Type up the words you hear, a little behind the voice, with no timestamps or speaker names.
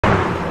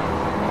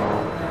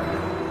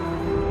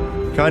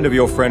kind of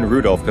your friend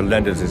Rudolph to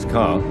lend us his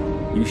car.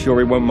 You sure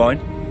he won't mind?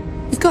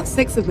 He's got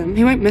 6 of them.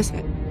 He won't miss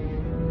it.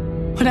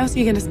 What else are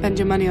you going to spend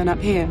your money on up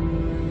here,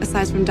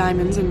 aside from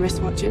diamonds and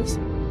wristwatches?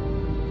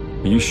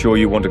 Are you sure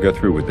you want to go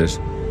through with this?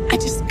 I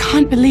just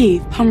can't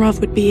believe Pomerov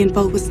would be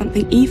involved with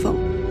something evil.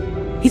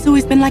 He's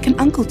always been like an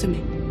uncle to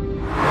me.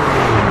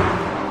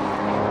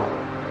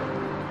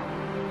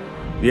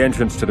 The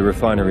entrance to the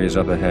refinery is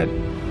up ahead.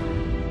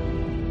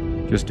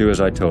 Just do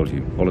as I told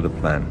you. Follow the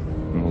plan,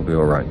 and we'll be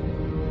all right.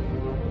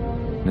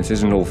 This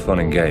isn't all fun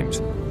and games.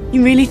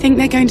 You really think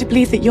they're going to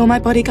believe that you're my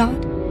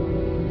bodyguard?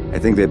 I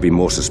think they'd be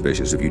more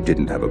suspicious if you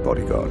didn't have a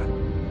bodyguard.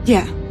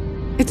 Yeah.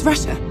 It's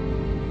Russia.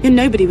 You're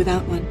nobody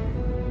without one.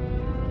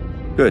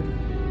 Good.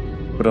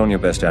 Put on your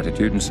best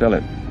attitude and sell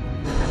it.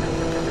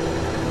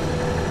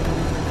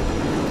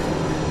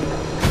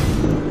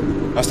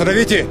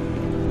 Остановите!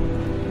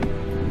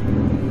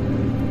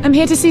 I'm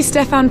here to see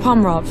Stefan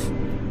Pomerov.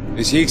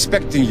 Is he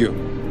expecting you?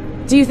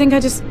 Do you think I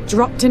just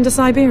dropped into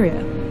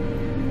Siberia?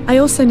 I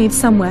also need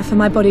somewhere for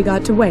my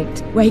bodyguard to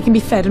wait, where he can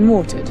be fed and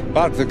watered.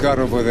 Park the car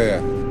over there,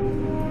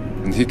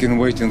 and he can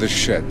wait in the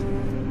shed.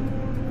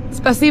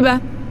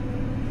 Spasiba.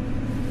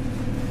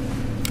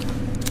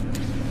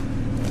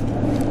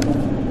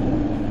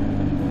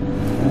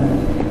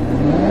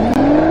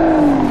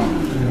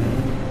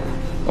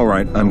 All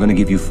right, I'm going to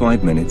give you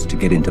 5 minutes to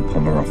get into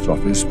Pomerov's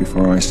office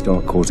before I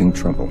start causing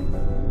trouble.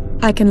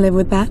 I can live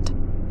with that.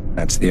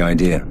 That's the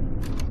idea.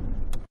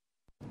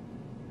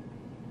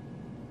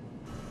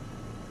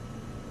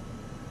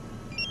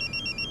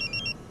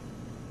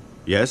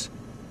 Yes?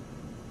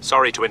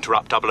 Sorry to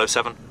interrupt,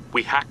 007.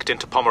 We hacked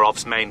into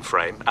Pomerov's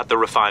mainframe at the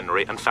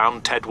refinery and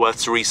found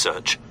Tedworth's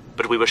research,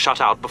 but we were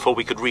shut out before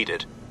we could read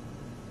it.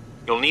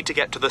 You'll need to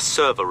get to the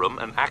server room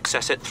and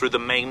access it through the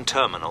main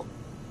terminal.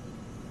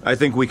 I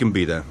think we can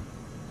be there.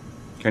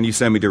 Can you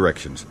send me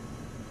directions?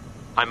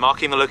 I'm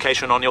marking the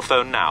location on your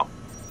phone now.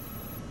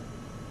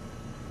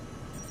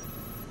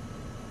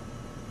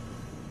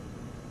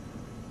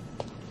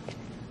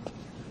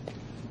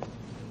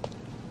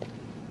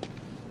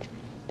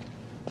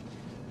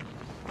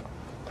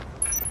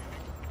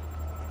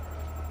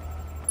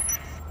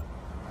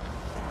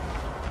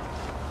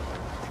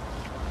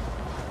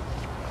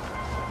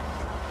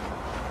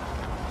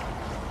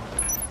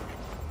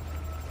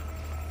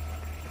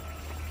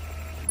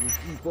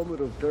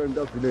 Pomerov turned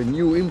up in a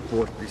new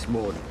import this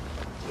morning.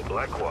 The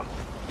black one?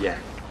 Yeah.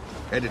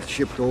 Had it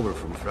shipped over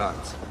from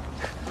France.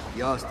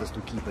 He asked us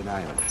to keep an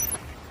eye on it.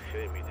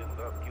 Shame he didn't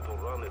ask you to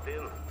run it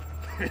in.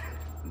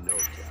 No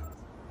chance.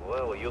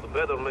 Well, you'd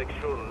better make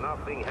sure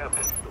nothing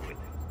happens to it.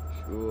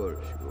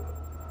 Sure.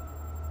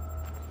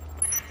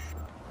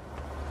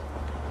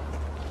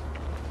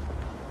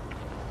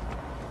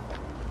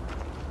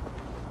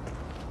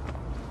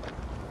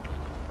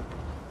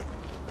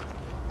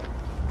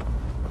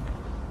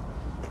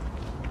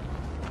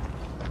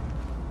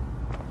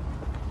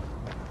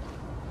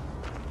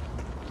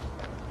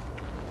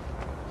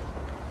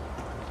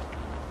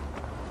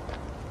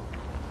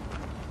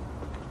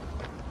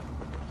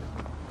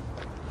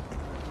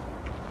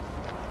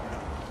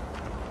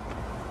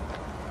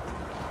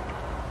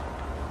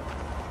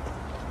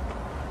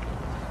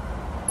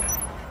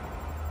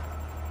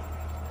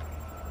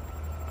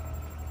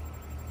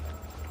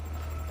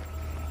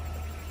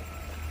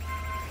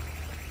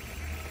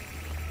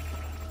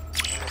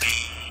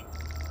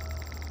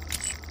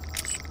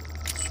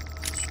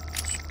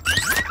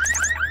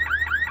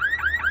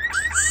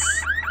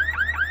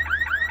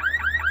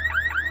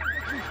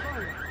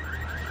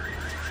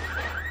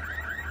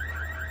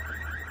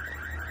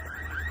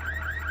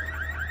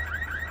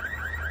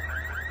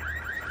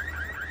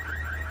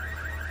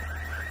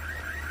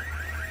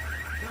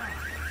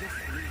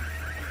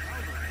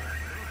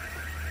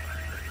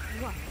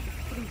 What?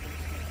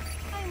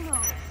 I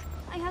know.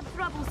 I had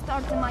trouble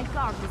starting my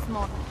car this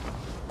morning.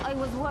 I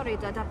was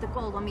worried I'd have to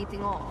call the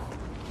meeting off.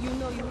 You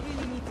know you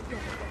really need to get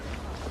it.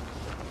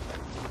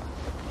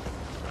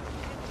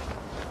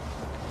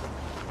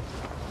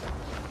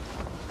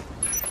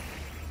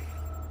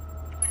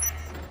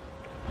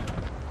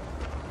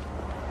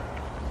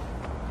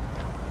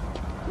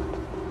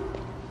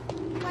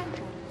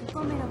 Welcome to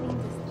Pomerov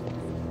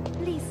Industries.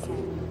 Please, sir,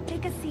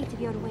 take a seat if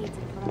you're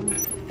waiting for a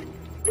meeting.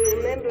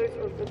 Will members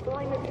of the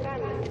climate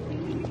panel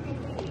please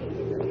proceed?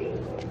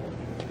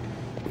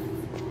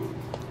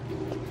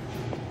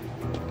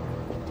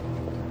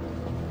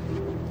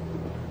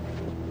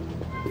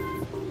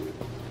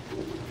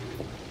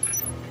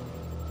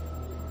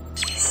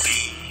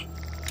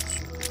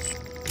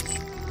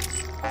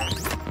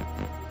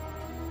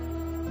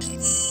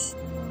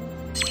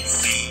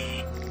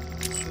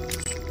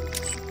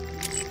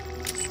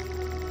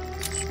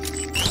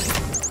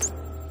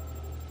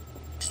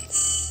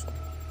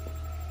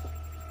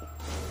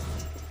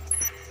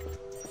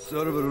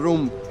 Server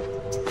room.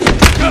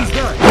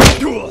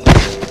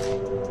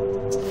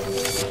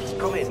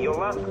 Come in, your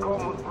last call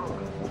was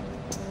broken.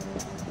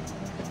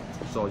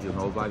 So you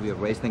know why we're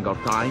wasting our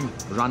time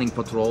running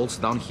patrols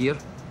down here?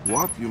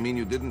 What? You mean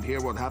you didn't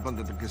hear what happened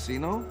at the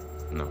casino?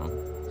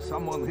 No.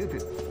 Someone hit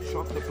it.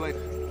 Shot the plate.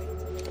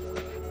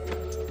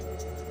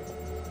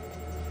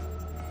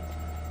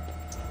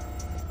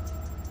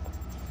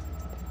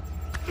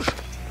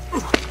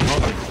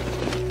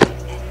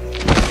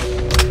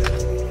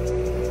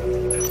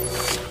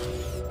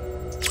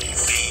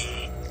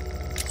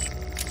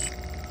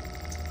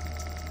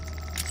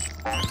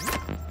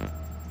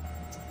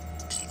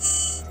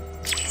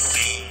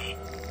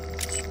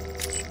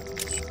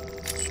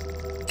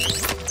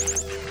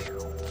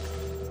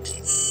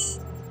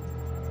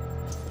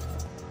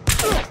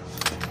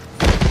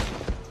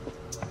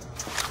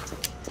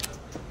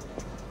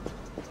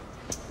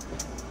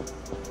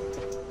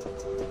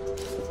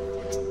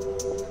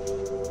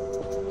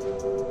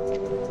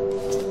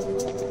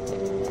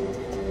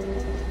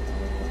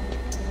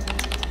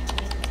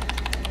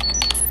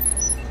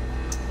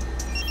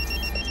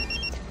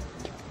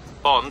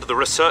 Bond, the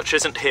research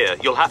isn't here.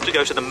 You'll have to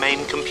go to the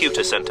main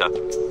computer center.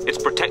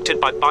 It's protected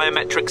by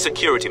biometric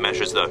security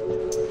measures, though.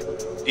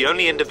 The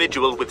only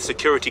individual with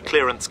security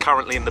clearance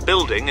currently in the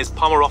building is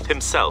Pomerov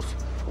himself.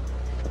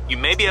 You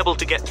may be able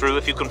to get through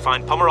if you can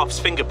find Pomerov's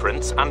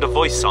fingerprints and a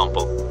voice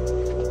sample.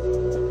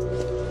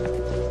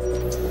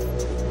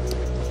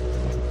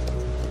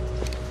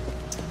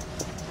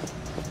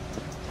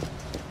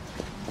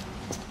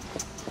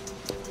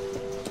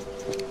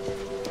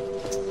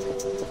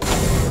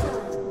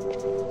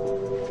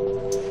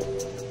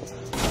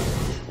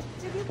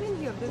 Have you been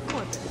here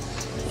before?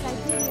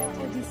 Siberia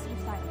or this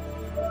refinery?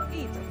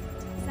 Either.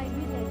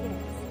 Siberia, yes.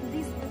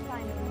 This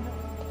refinery, no.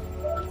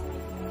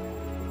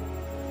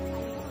 I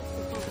was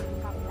supposed to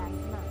come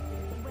last night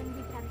when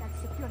we had that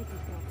security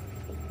clearance.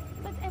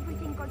 But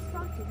everything got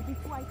sorted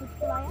before I could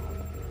fly out.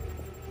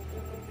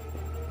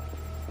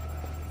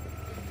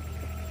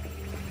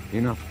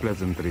 Enough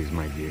pleasantries,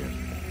 my dear.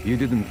 You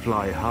didn't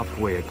fly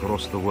halfway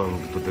across the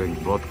world to drink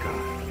vodka.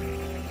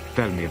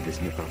 Tell me of this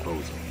new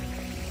proposal.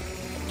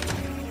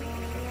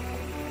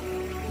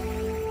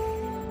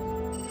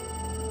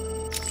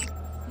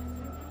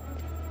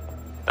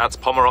 That's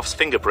Pomerov's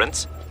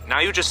fingerprints. Now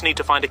you just need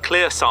to find a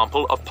clear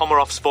sample of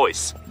Pomerov's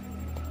voice.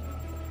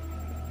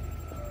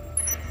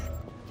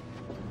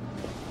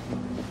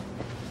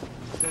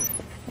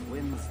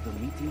 When's the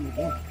meeting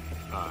again?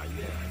 Ah,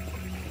 yeah.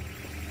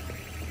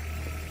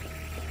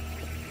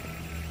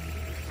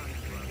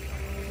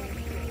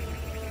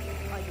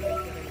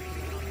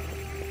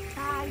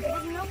 I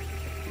don't know.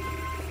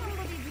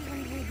 Somebody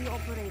didn't read the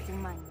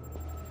operating manual.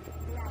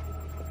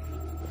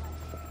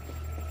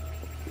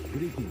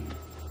 Greetings.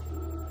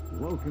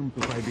 Welcome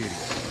to Siberia.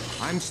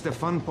 I'm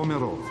Stefan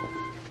Pomerov,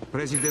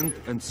 President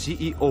and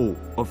CEO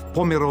of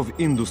Pomerov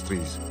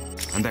Industries,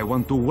 and I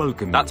want to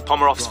welcome you. That's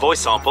Pomerov's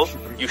voice sample.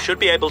 You should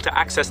be able to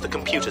access the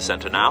computer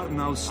center now.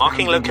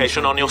 Marking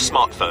location on your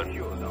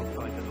smartphone.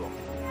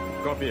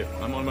 Copy.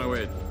 I'm on my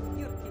way.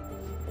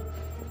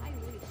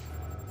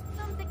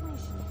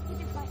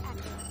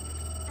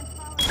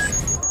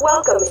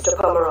 Welcome, Mr.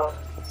 Pomerov.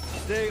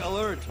 Stay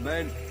alert,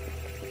 men.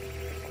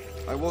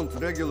 I want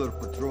regular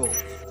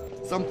patrols.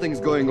 Something's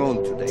going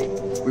on today.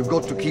 We've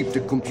got to keep the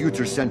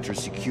computer center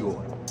secure.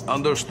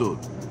 Understood.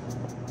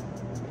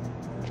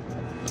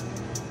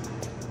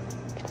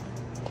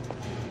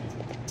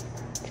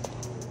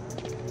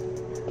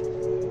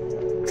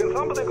 Can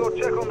somebody go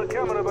check on the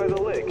camera by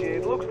the lake?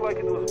 It looks like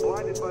it was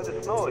blinded by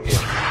the snow again.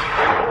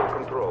 Full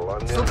control. I'll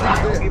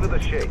give it a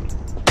shake.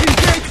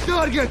 Engage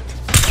target!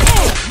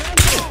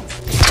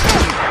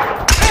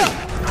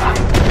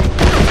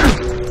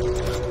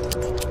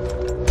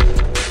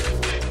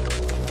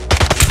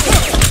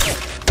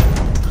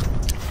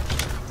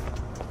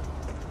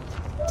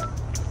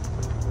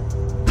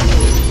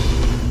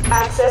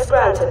 Access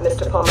granted,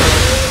 Mr. Pomerov.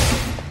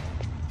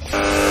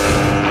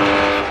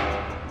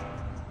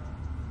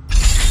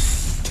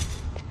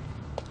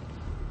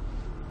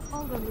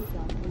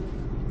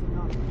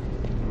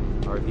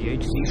 Are the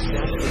HC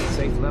stacked at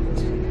safe levels?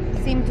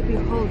 Seem to be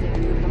holding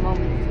at the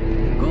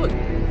moment. Good.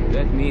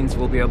 That means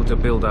we'll be able to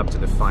build up to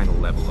the final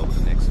level over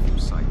the next few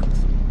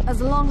cycles.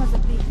 As long as a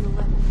PQ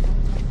level.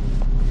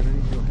 I'm gonna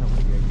need your help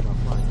here.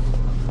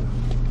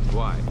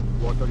 Why?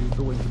 What are you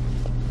doing?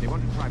 They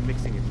want to try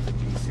mixing it with the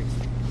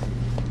G60.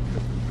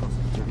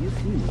 Have you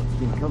seen what's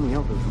been coming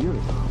out of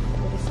Europe?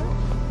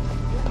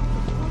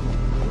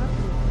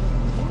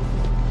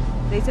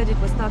 They said it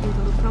was starting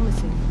to look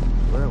promising.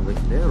 Well,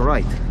 if they're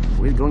right,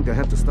 we're going to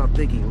have to start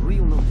taking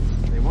real notice.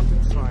 They want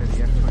to try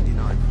the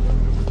F-29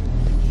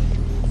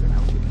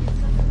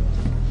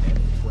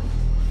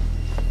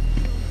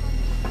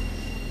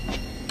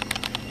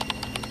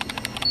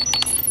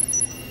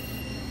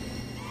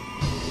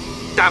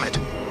 Damn it!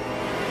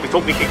 We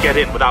thought we could get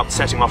in without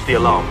setting off the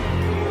alarm.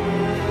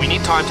 We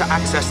need time to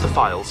access the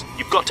files.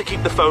 You've got to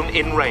keep the phone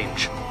in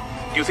range.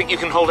 Do you think you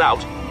can hold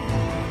out?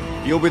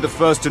 You'll be the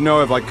first to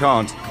know if I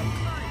can't.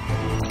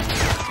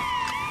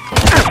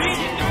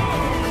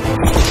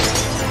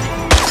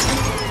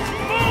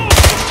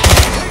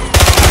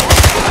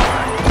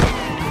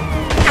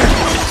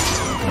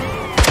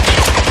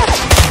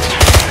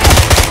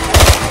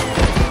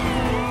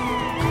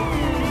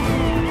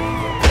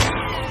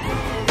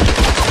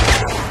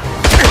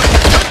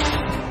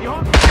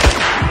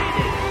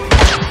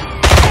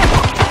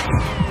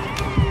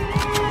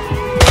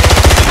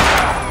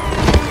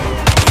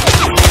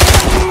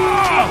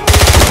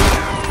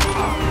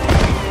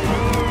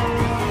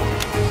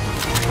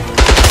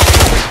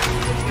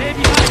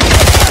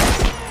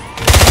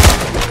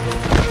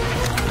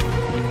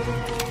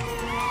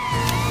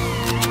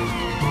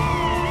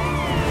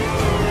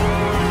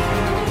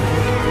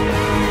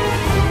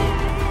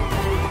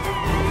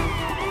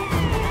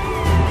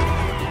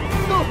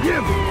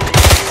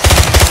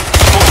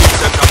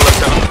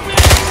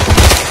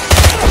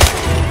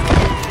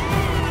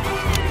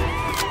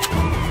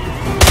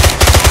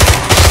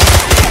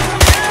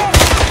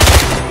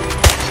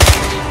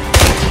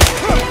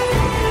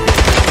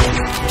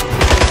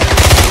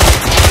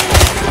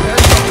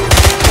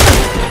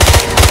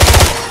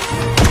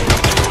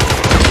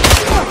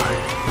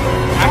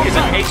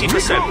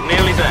 007,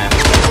 nearly there.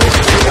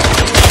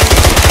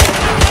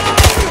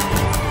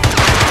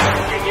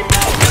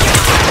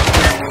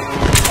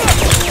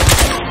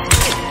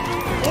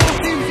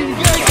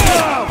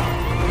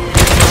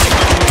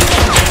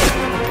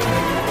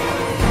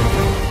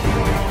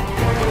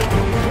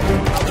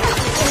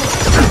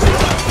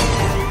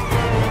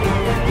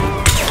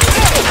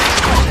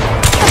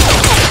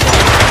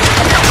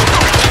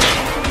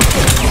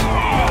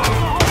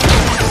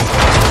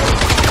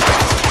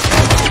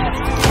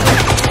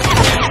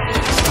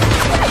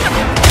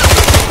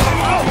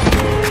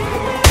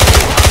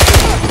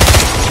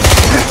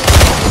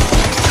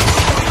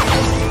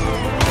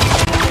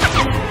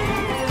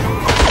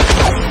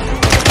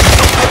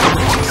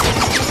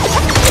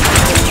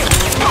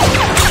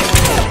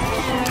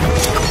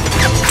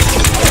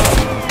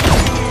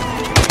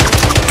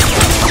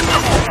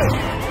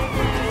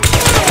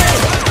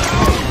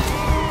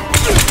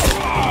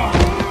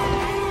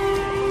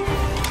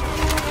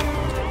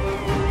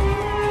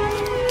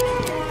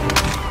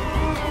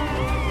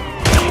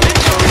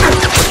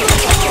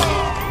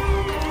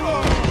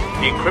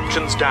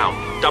 Encryption's down.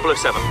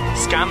 007,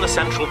 scan the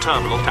central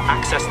terminal to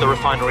access the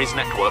refinery's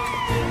network.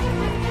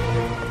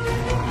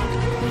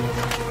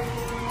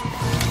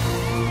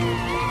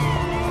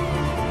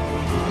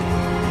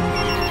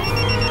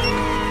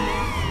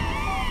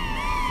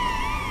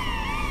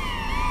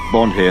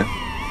 Bond here.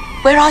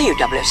 Where are you,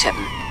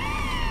 007?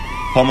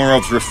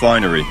 Pomerov's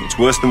refinery. It's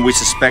worse than we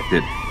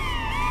suspected.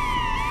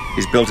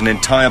 He's built an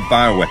entire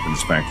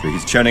bioweapons factory.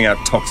 He's churning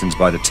out toxins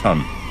by the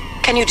ton.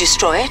 Can you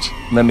destroy it?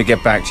 Let me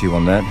get back to you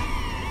on that.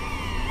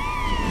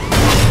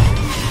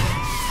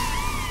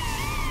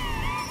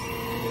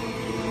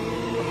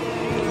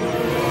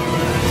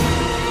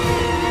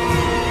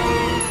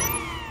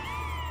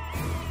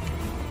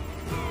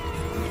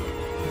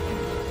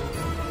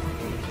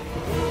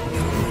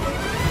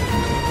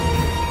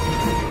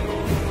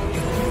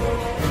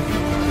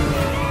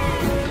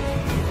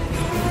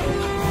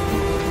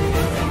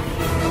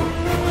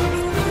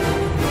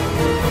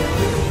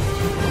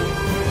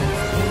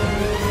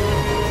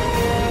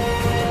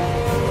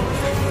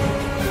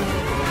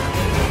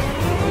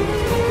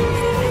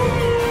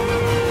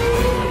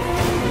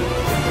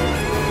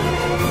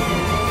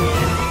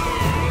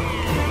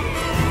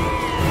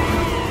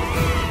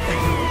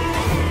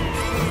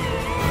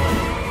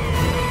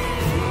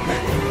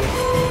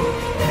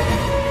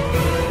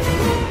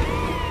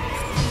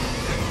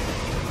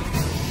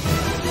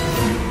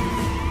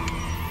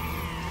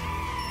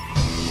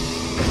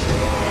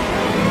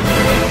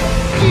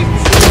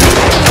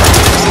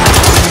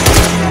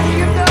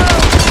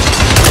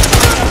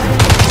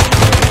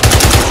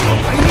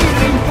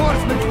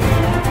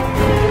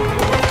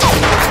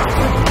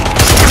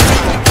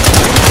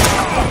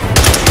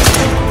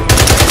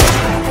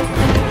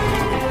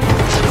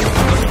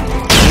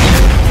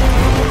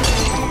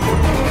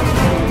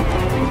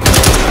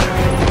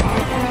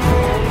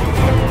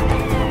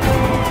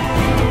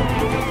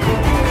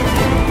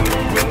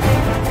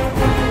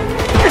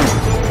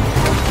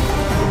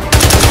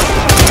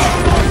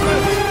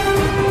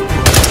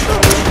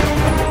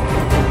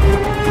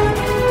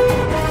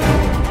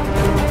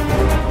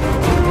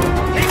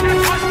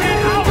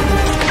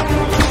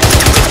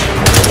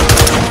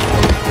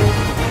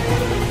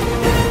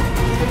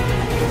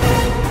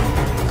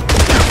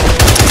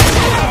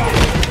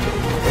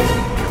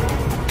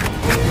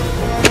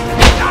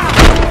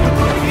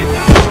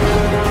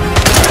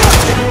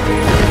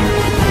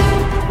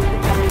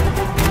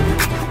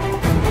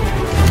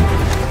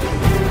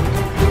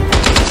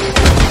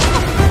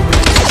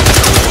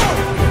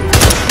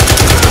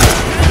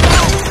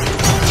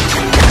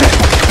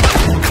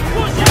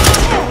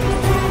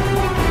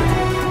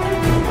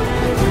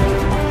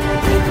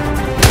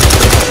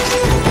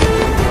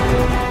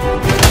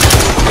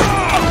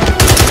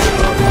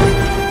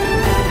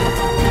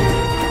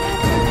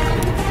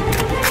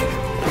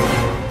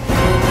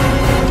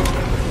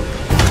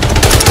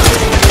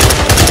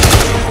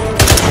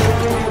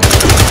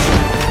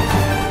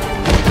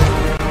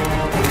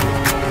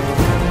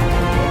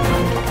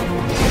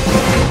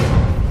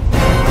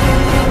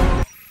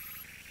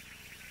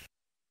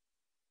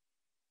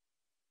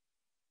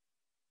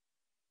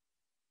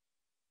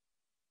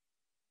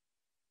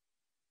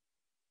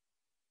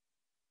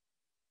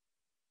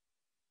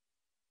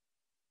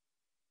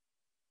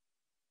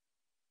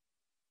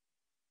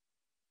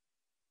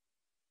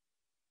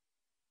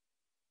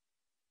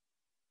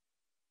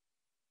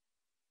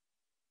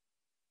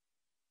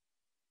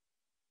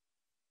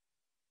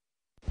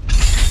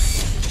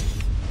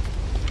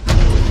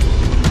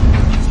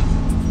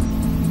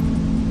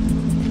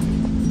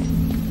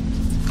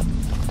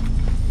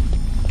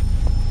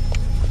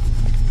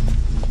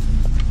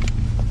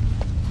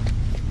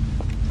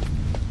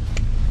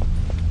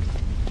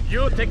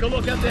 You take a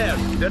look at there.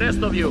 The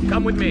rest of you,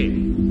 come with me.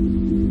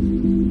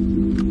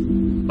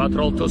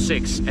 Patrol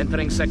 2-6,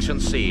 entering Section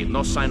C.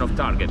 No sign of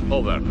target.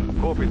 Over.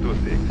 Copy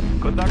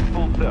 2-6. Conduct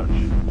full search.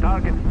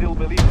 Target still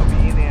believed to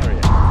be in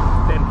area.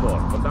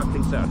 10-4,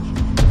 conducting search.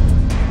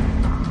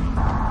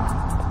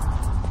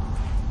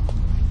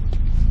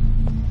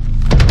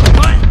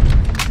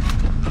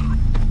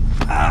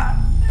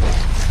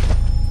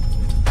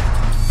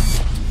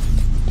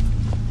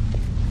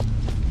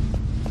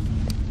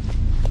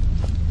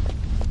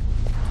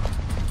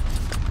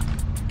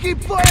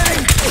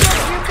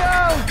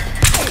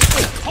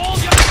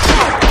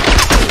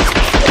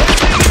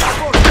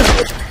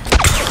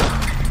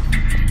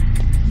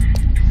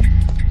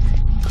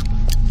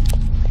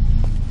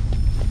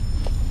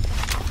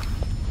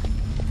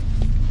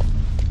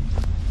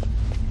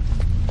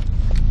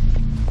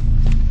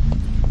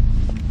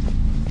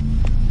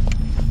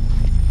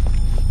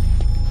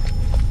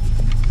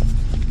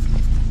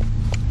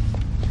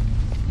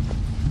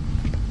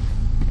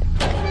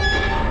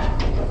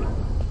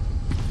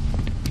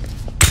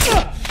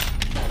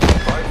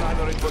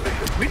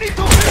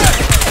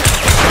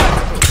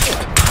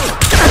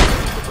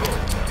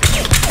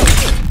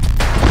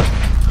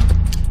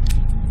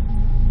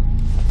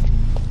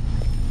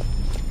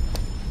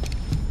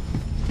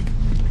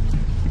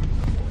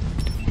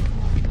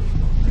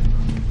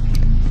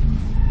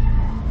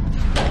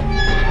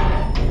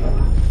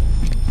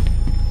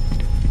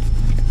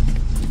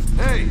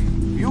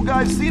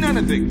 guys seen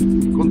anything?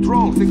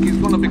 Control think he's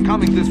gonna be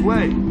coming this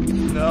way.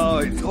 No,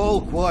 it's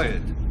all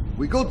quiet.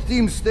 We got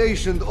teams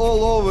stationed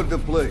all over the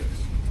place.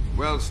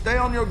 Well, stay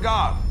on your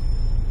guard.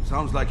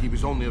 Sounds like he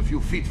was only a few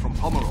feet from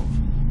Pomerov.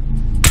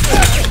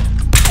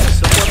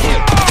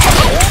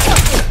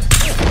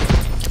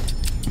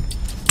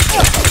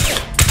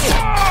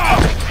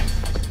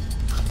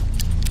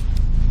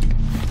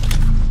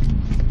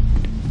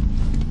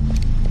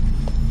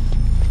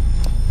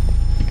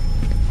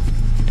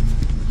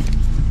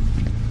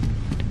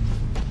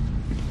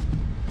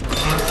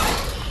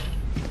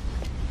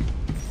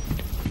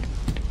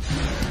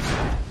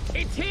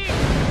 It's him!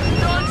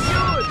 Don't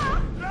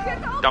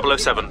shoot!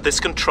 007, this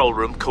control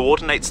room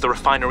coordinates the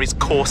refinery's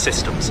core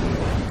systems.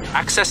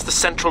 Access the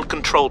central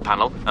control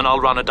panel and I'll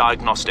run a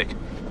diagnostic.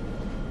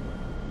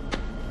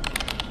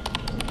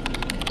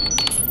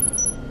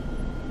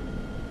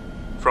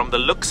 From the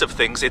looks of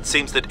things, it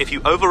seems that if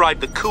you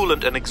override the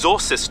coolant and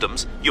exhaust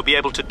systems, you'll be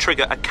able to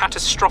trigger a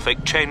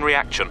catastrophic chain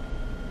reaction.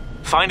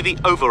 Find the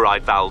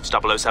override valves,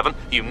 007.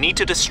 You need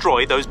to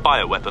destroy those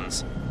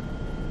bioweapons.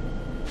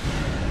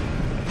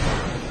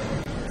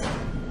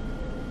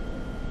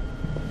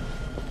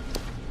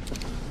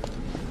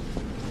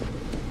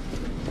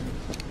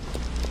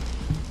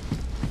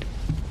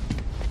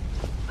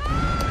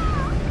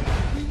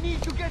 We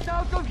need to get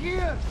out of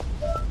here!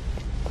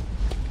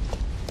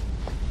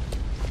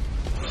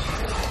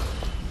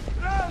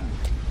 Run!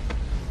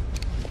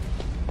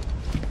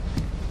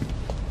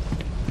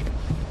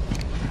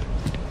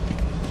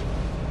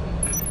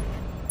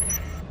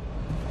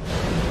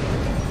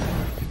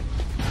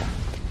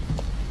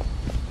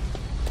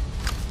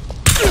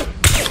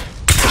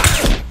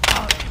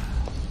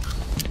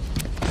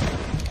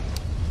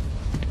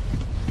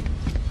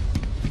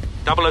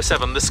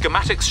 007, the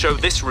schematics show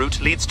this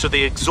route leads to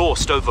the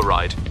exhaust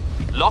override.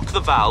 Lock the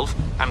valve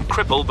and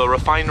cripple the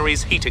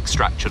refinery's heat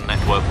extraction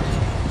network.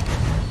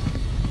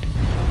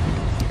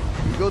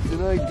 You got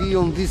an ID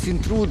on this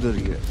intruder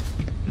yet?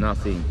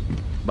 Nothing.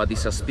 But the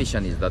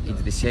suspicion is that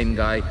it's the same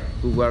guy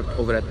who worked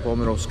over at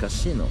Pomerov's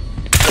casino.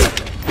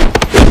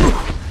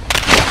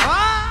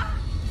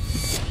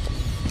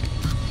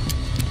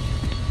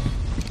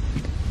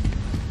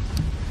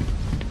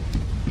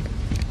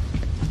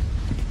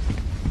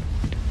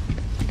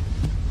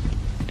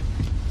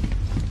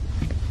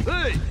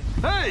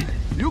 Hey!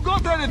 You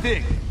got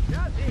anything?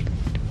 Nothing.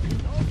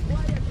 It's all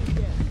quiet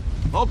again.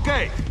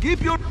 Okay,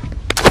 keep your...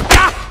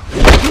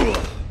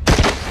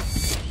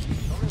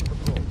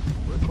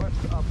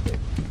 Request update.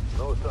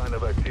 No sign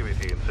of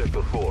activity in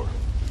Sector 4.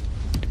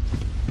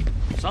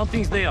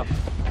 Something's there.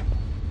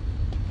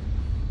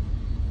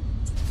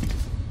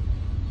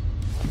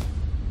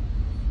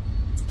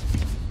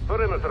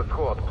 Perimeter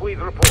squad, please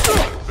report.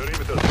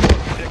 Perimeter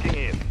squad, checking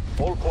in.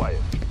 All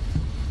quiet.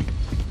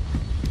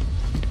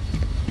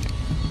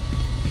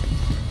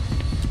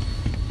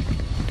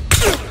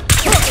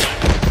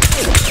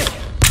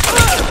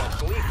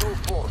 Lethal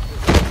force is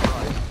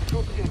authorized.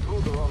 Shoot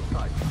intruder on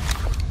site.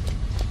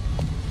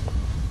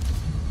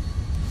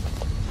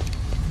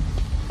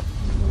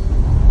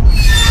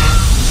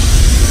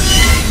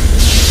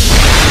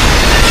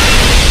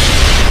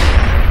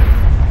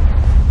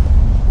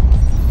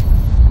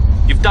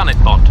 You've done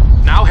it, Bond.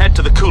 Now head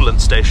to the coolant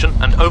station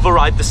and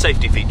override the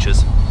safety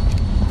features.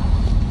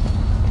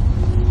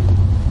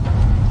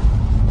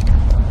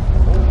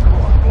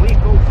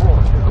 Lethal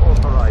force is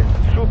authorized.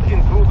 Shoot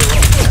intruder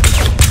on site.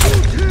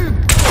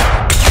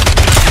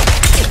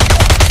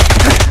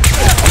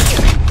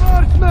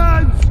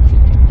 Reinforcements!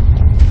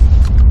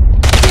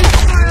 Keep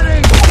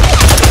firing!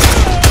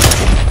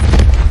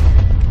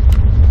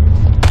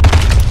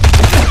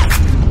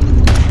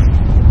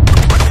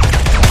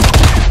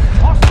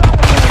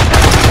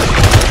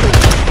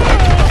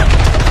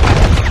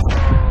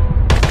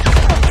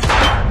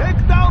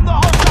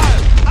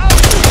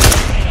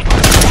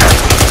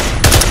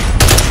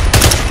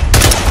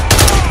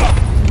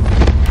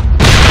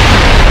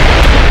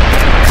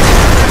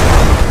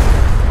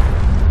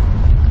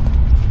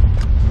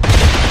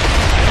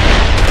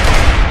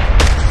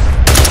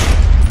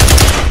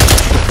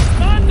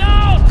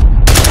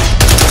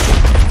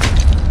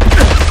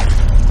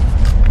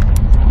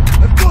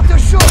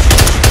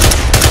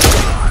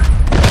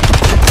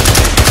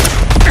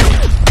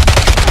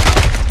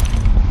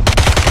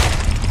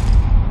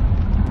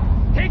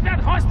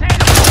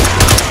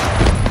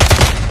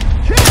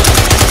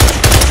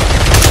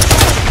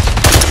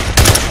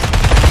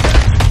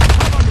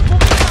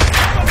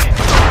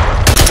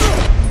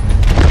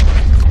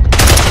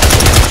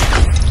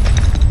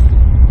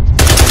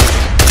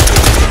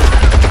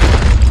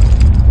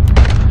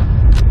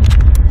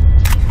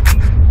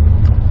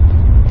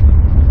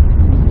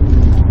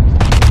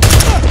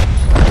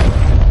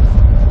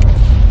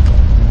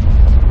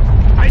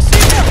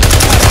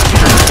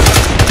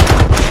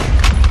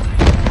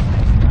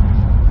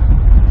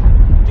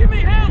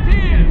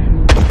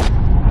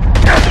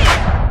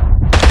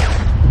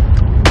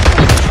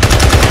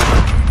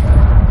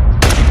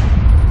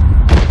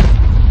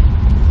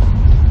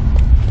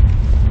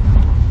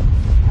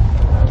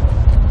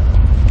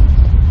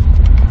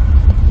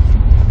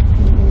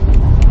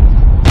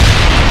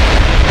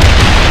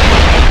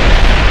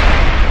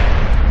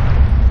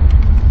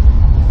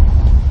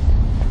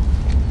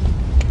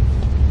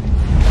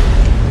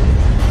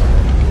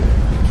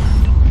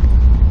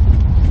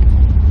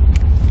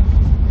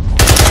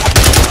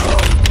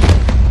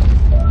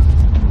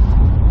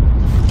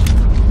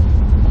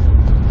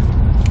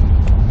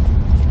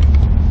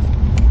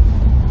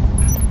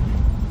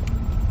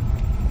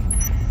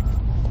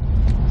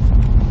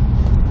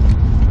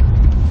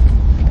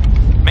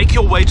 Make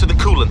your way to the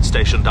coolant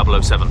station,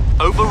 007.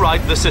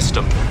 Override the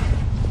system.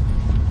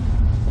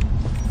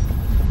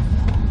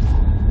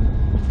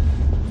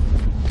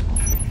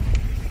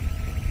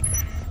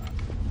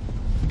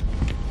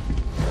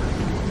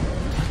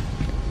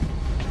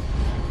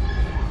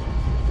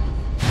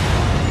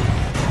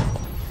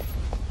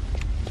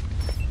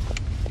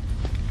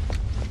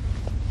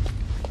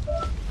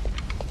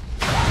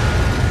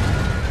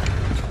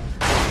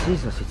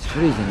 Jesus, it's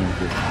freezing in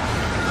here.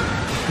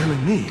 You're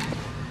telling me?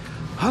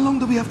 How long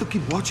do we have to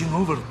keep watching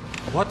over?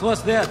 What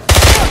was that?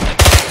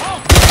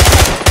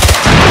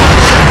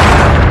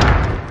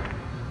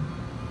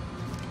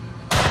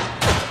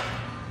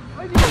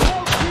 I need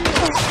help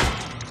here!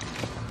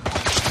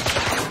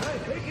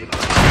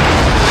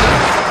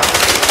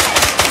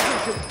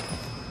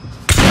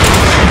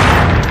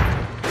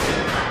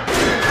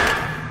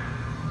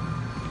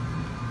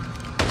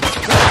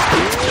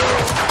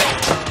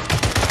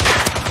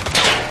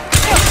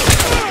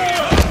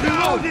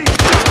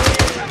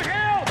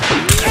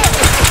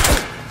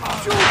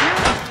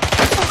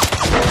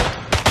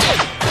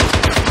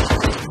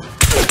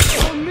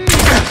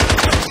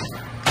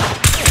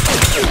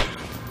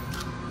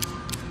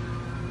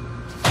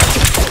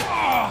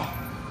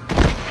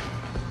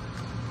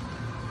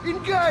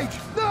 Engage!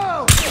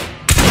 Now!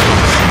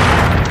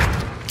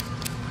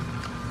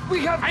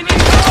 We have... I need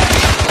help!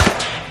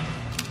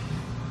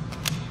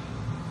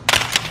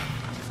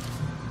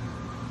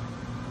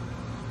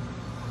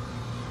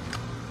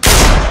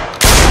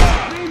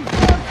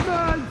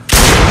 Reinforcements!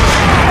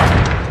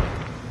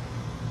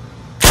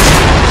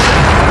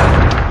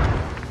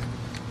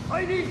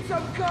 I need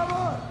some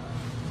cover!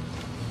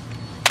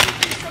 I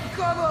need some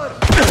cover!